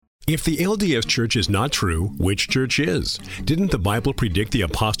If the LDS Church is not true, which church is? Didn't the Bible predict the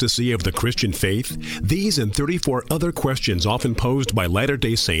apostasy of the Christian faith? These and 34 other questions often posed by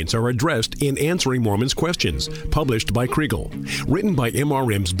Latter-day Saints are addressed in Answering Mormons Questions, published by Kriegel. Written by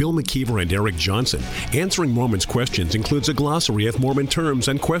MRM's Bill McKeever and Eric Johnson, Answering Mormons Questions includes a glossary of Mormon terms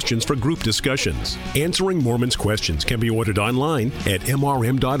and questions for group discussions. Answering Mormons Questions can be ordered online at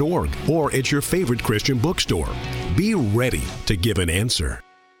mrm.org or at your favorite Christian bookstore. Be ready to give an answer.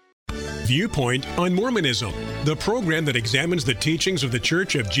 Viewpoint on Mormonism, the program that examines the teachings of the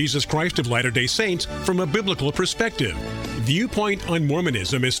Church of Jesus Christ of Latter-day Saints from a biblical perspective. Viewpoint on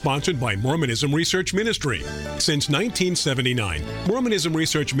Mormonism is sponsored by Mormonism Research Ministry. Since 1979, Mormonism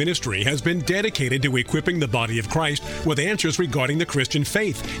Research Ministry has been dedicated to equipping the body of Christ with answers regarding the Christian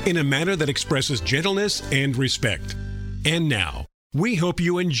faith in a manner that expresses gentleness and respect. And now, we hope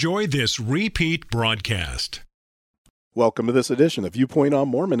you enjoy this repeat broadcast. Welcome to this edition of Viewpoint on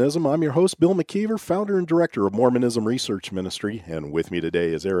Mormonism. I'm your host, Bill McKeever, founder and director of Mormonism Research Ministry, and with me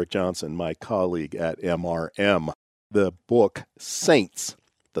today is Eric Johnson, my colleague at MRM. The book, Saints,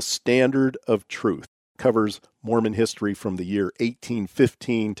 The Standard of Truth, covers Mormon history from the year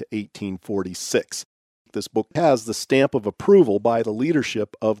 1815 to 1846. This book has the stamp of approval by the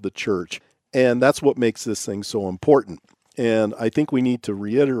leadership of the church, and that's what makes this thing so important. And I think we need to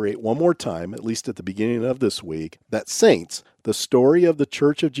reiterate one more time, at least at the beginning of this week, that Saints, the story of the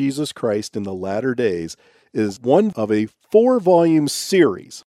Church of Jesus Christ in the latter days, is one of a 4-volume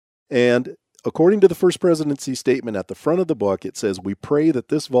series. And according to the First Presidency statement at the front of the book, it says, "We pray that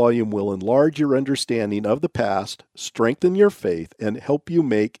this volume will enlarge your understanding of the past, strengthen your faith, and help you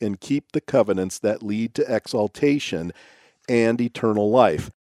make and keep the covenants that lead to exaltation and eternal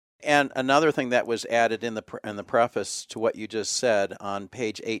life." And another thing that was added in the preface to what you just said on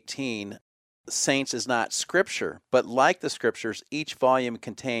page 18, Saints is not Scripture, but like the Scriptures, each volume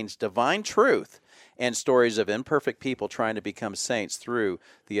contains divine truth and stories of imperfect people trying to become saints through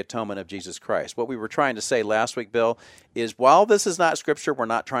the atonement of Jesus Christ. What we were trying to say last week, Bill, is while this is not Scripture, we're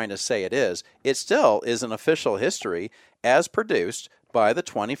not trying to say it is. It still is an official history as produced by the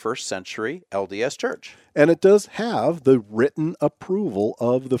 21st century LDS Church. And it does have the written approval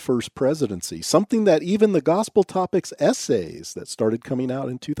of the First Presidency, something that even the Gospel Topics essays that started coming out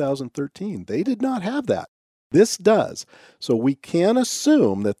in 2013, they did not have that. This does. So we can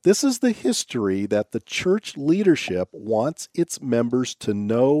assume that this is the history that the church leadership wants its members to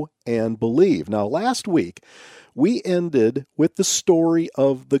know and believe. Now, last week, we ended with the story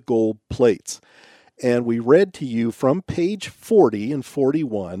of the gold plates. And we read to you from page 40 and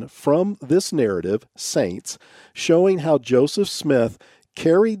 41 from this narrative, Saints, showing how Joseph Smith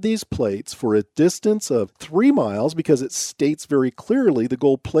carried these plates for a distance of 3 miles, because it states very clearly the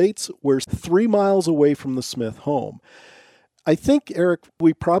gold plates were 3 miles away from the Smith home. I think, Eric,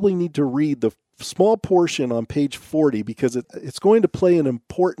 we probably need to read the small portion on page 40 because it's going to play an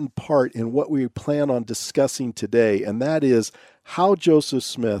important part in what we plan on discussing today, and that is how Joseph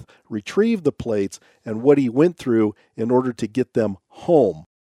Smith retrieved the plates and what he went through in order to get them home.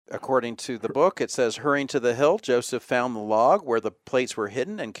 According to the book, it says, hurrying to the hill, Joseph found the log where the plates were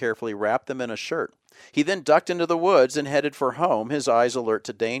hidden and carefully wrapped them in a shirt. He then ducked into the woods and headed for home, his eyes alert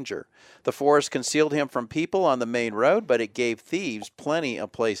to danger. The forest concealed him from people on the main road, but it gave thieves plenty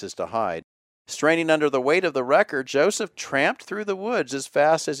of places to hide. Straining under the weight of the record, Joseph tramped through the woods as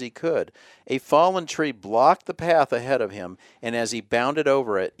fast as he could. A fallen tree blocked the path ahead of him, and as he bounded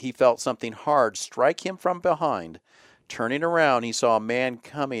over it, he felt something hard strike him from behind. Turning around, he saw a man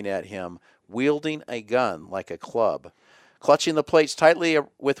coming at him, wielding a gun like a club. Clutching the plates tightly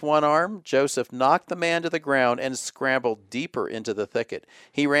with one arm, Joseph knocked the man to the ground and scrambled deeper into the thicket.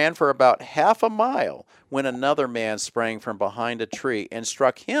 He ran for about half a mile when another man sprang from behind a tree and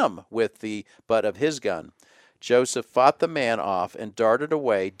struck him with the butt of his gun. Joseph fought the man off and darted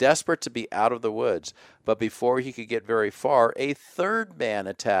away, desperate to be out of the woods. But before he could get very far, a third man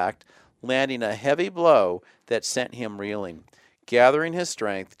attacked, landing a heavy blow that sent him reeling. Gathering his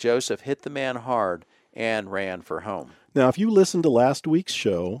strength, Joseph hit the man hard and ran for home. Now, if you listened to last week's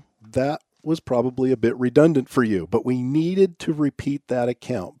show, that was probably a bit redundant for you, but we needed to repeat that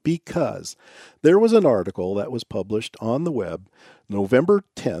account because there was an article that was published on the web November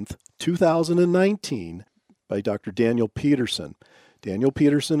 10th, 2019 by Dr. Daniel Peterson. Daniel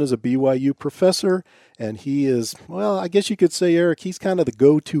Peterson is a BYU professor, and he is, well, I guess you could say, Eric, he's kind of the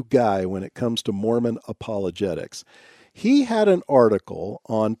go-to guy when it comes to Mormon apologetics. He had an article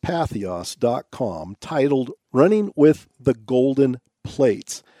on Patheos.com titled Running with the Golden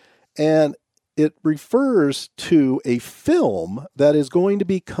Plates, and it refers to a film that is going to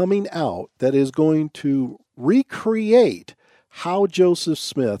be coming out that is going to recreate how Joseph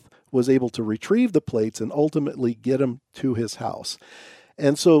Smith was able to retrieve the plates and ultimately get them to his house.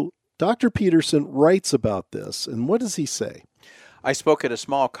 And so Dr. Peterson writes about this, and what does he say? I spoke at a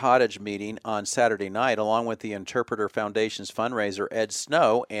small cottage meeting on Saturday night along with the Interpreter Foundation's fundraiser Ed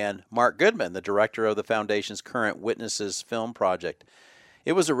Snow and Mark Goodman, the director of the Foundation's Current Witnesses film project.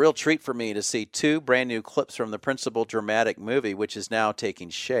 It was a real treat for me to see two brand new clips from the principal dramatic movie, which is now taking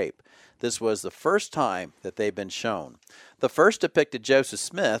shape. This was the first time that they've been shown. The first depicted Joseph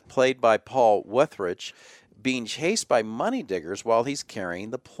Smith, played by Paul Wuthridge, being chased by money diggers while he's carrying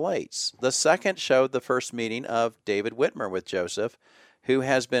the plates. The second showed the first meeting of David Whitmer with Joseph, who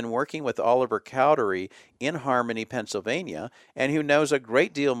has been working with Oliver Cowdery in Harmony, Pennsylvania, and who knows a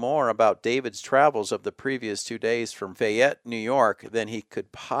great deal more about David's travels of the previous 2 days from Fayette, New York, than he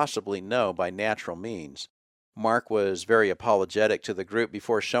could possibly know by natural means. Mark was very apologetic to the group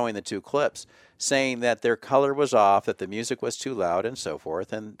before showing the two clips, saying that their color was off, that the music was too loud, and so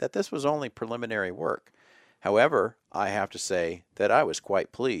forth, and that this was only preliminary work. However, I have to say that I was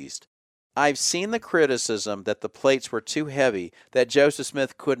quite pleased. I've seen the criticism that the plates were too heavy, that Joseph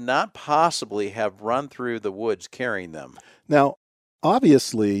Smith could not possibly have run through the woods carrying them. Now,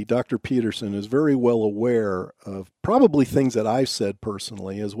 obviously, Dr. Peterson is very well aware of probably things that I've said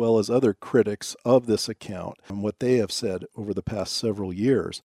personally, as well as other critics of this account and what they have said over the past several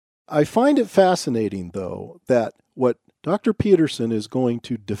years. I find it fascinating, though, that what Dr. Peterson is going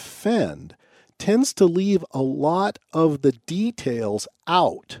to defend tends to leave a lot of the details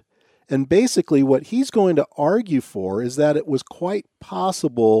out. And basically what he's going to argue for is that it was quite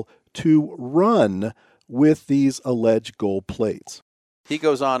possible to run with these alleged gold plates. He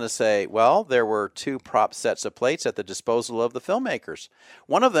goes on to say, well, there were two prop sets of plates at the disposal of the filmmakers.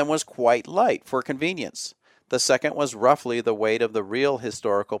 One of them was quite light for convenience. The second was roughly the weight of the real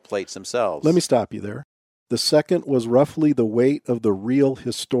historical plates themselves. Let me stop you there. The second was roughly the weight of the real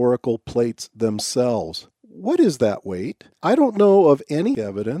historical plates themselves. What is that weight? I don't know of any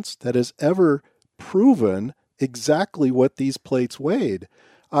evidence that has ever proven exactly what these plates weighed.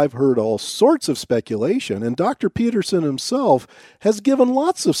 I've heard all sorts of speculation, and Dr. Peterson himself has given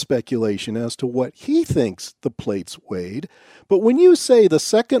lots of speculation as to what he thinks the plates weighed. But when you say the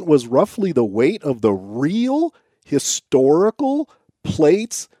second was roughly the weight of the real historical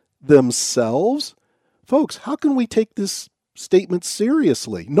plates themselves, folks, how can we take this statement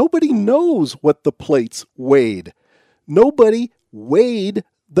seriously? Nobody knows what the plates weighed. Nobody weighed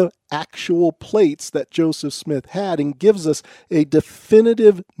the actual plates that Joseph Smith had and gives us a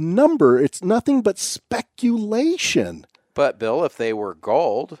definitive number. It's nothing but speculation. But, Bill, if they were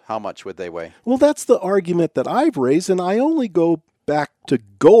gold, how much would they weigh? Well, that's the argument that I've raised, and I only go back to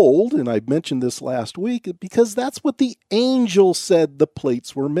gold, and I mentioned this last week, because that's what the angel said the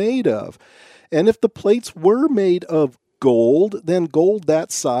plates were made of. And if the plates were made of gold, then gold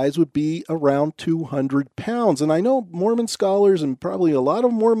that size would be around 200 pounds. And I know Mormon scholars and probably a lot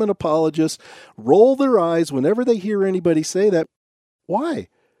of Mormon apologists roll their eyes whenever they hear anybody say that. Why?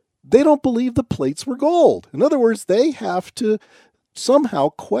 They don't believe the plates were gold. In other words, they have to somehow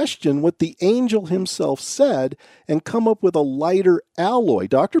question what the angel himself said and come up with a lighter alloy.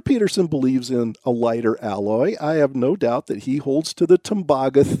 Dr. Peterson believes in a lighter alloy. I have no doubt that he holds to the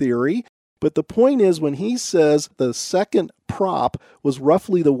Tumbaga theory. But the point is, when he says the second prop was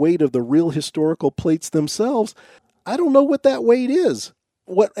roughly the weight of the real historical plates themselves, I don't know what that weight is.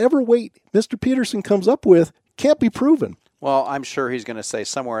 Whatever weight Mr. Peterson comes up with can't be proven. Well, I'm sure he's going to say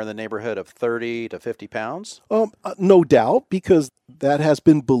somewhere in the neighborhood of 30 to 50 pounds. No doubt, because that has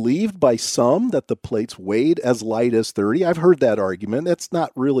been believed by some that the plates weighed as light as 30. I've heard that argument. That's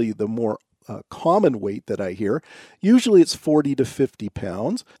not really the more common weight that I hear. Usually it's 40 to 50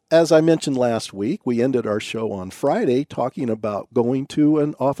 pounds. As I mentioned last week, we ended our show on Friday talking about going to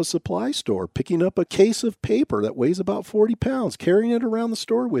an office supply store, picking up a case of paper that weighs about 40 pounds, carrying it around the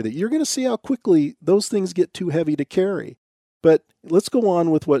store with it. You're going to see how quickly those things get too heavy to carry. But let's go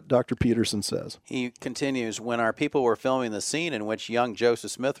on with what Dr. Peterson says. He continues, when our people were filming the scene in which young Joseph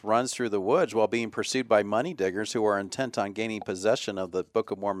Smith runs through the woods while being pursued by money diggers who are intent on gaining possession of the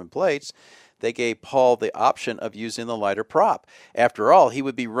Book of Mormon plates, they gave Paul the option of using the lighter prop. After all, he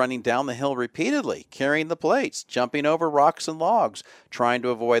would be running down the hill repeatedly, carrying the plates, jumping over rocks and logs, trying to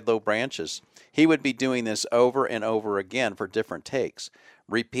avoid low branches. He would be doing this over and over again for different takes,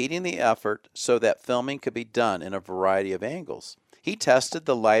 repeating the effort so that filming could be done in a variety of angles. He tested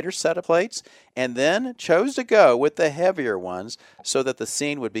the lighter set of plates and then chose to go with the heavier ones so that the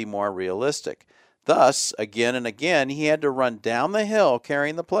scene would be more realistic. Thus, again and again, he had to run down the hill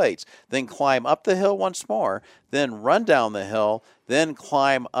carrying the plates, then climb up the hill once more, then run down the hill, then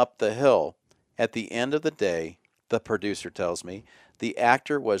climb up the hill. At the end of the day, the producer tells me, The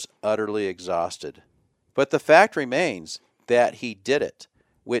actor was utterly exhausted. But the fact remains that he did it,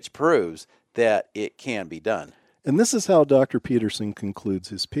 which proves that it can be done. And this is how Dr. Peterson concludes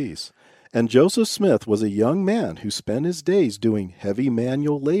his piece. And Joseph Smith was a young man who spent his days doing heavy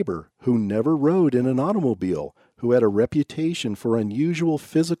manual labor, who never rode in an automobile, who had a reputation for unusual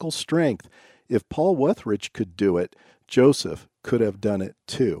physical strength. If Paul Wuthridge could do it, Joseph could have done it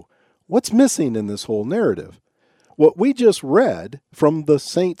too. What's missing in this whole narrative? What we just read from the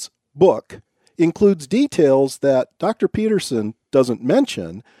saint's book includes details that Dr. Peterson doesn't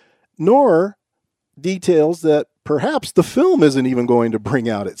mention, nor details that perhaps the film isn't even going to bring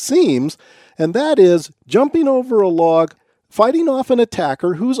out, it seems, and that is jumping over a log, fighting off an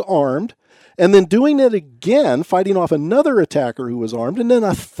attacker who's armed, and then doing it again, fighting off another attacker who was armed, and then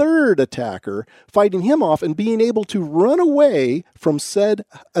a third attacker, fighting him off and being able to run away from said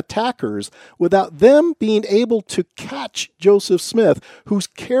attackers without them being able to catch Joseph Smith, who's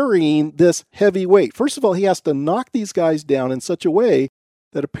carrying this heavy weight. First of all, he has to knock these guys down in such a way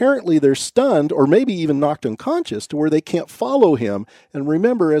that apparently they're stunned or maybe even knocked unconscious to where they can't follow him. And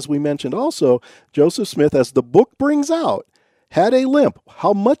remember, as we mentioned also, Joseph Smith, as the book brings out, had a limp.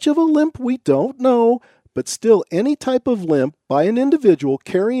 How much of a limp, we don't know, but still any type of limp by an individual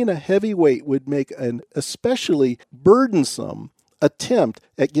carrying a heavy weight would make an especially burdensome attempt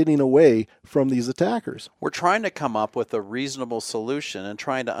at getting away from these attackers. We're trying to come up with a reasonable solution and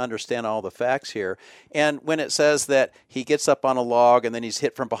trying to understand all the facts here. And when it says that he gets up on a log and then he's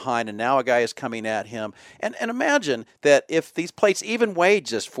hit from behind and now a guy is coming at him, and imagine that if these plates even weighed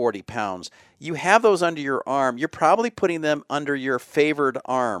just 40 pounds, you have those under your arm, you're probably putting them under your favored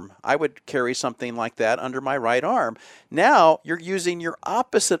arm. I would carry something like that under my right arm. Now you're using your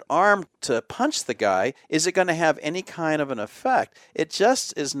opposite arm to punch the guy. Is it going to have any kind of an effect? It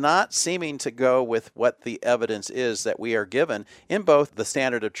just is not seeming to go with what the evidence is that we are given in both the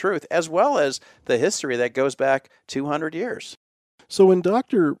standard of truth as well as the history that goes back 200 years. So when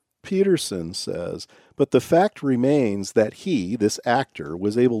Dr. Peterson says, but the fact remains that he, this actor,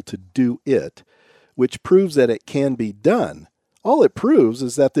 was able to do it, which proves that it can be done. All it proves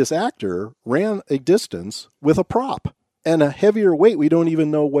is that this actor ran a distance with a prop and a heavier weight. We don't even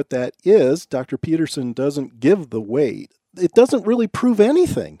know what that is. Dr. Peterson doesn't give the weight. It doesn't really prove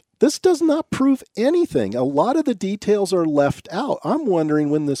anything. This does not prove anything. A lot of the details are left out. I'm wondering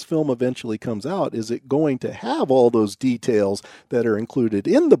when this film eventually comes out, is it going to have all those details that are included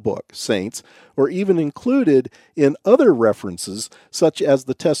in the book, Saints, or even included in other references, such as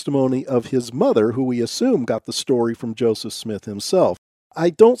the testimony of his mother, who we assume got the story from Joseph Smith himself.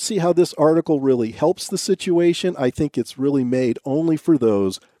 I don't see how this article really helps the situation. I think it's really made only for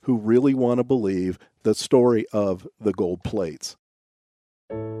those who really want to believe the story of the gold plates.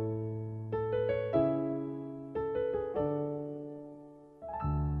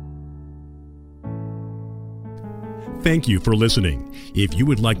 Thank you for listening. If you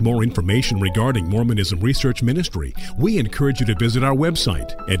would like more information regarding Mormonism Research Ministry, we encourage you to visit our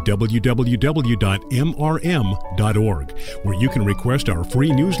website at www.mrm.org, where you can request our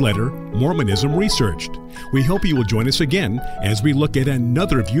free newsletter, Mormonism Researched. We hope you will join us again as we look at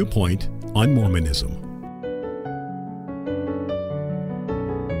another viewpoint on Mormonism.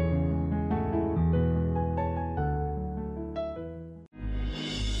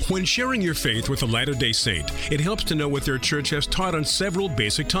 When sharing your faith with a Latter-day Saint, it helps to know what their church has taught on several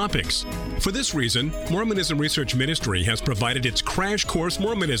basic topics. For this reason, Mormonism Research Ministry has provided its Crash Course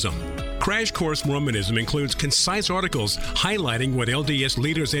Mormonism. Crash Course Mormonism includes concise articles highlighting what LDS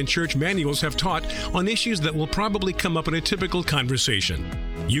leaders and church manuals have taught on issues that will probably come up in a typical conversation.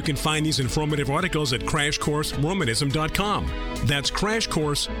 You can find these informative articles at crashcoursemormonism.com. That's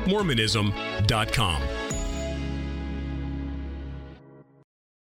crashcoursemormonism.com.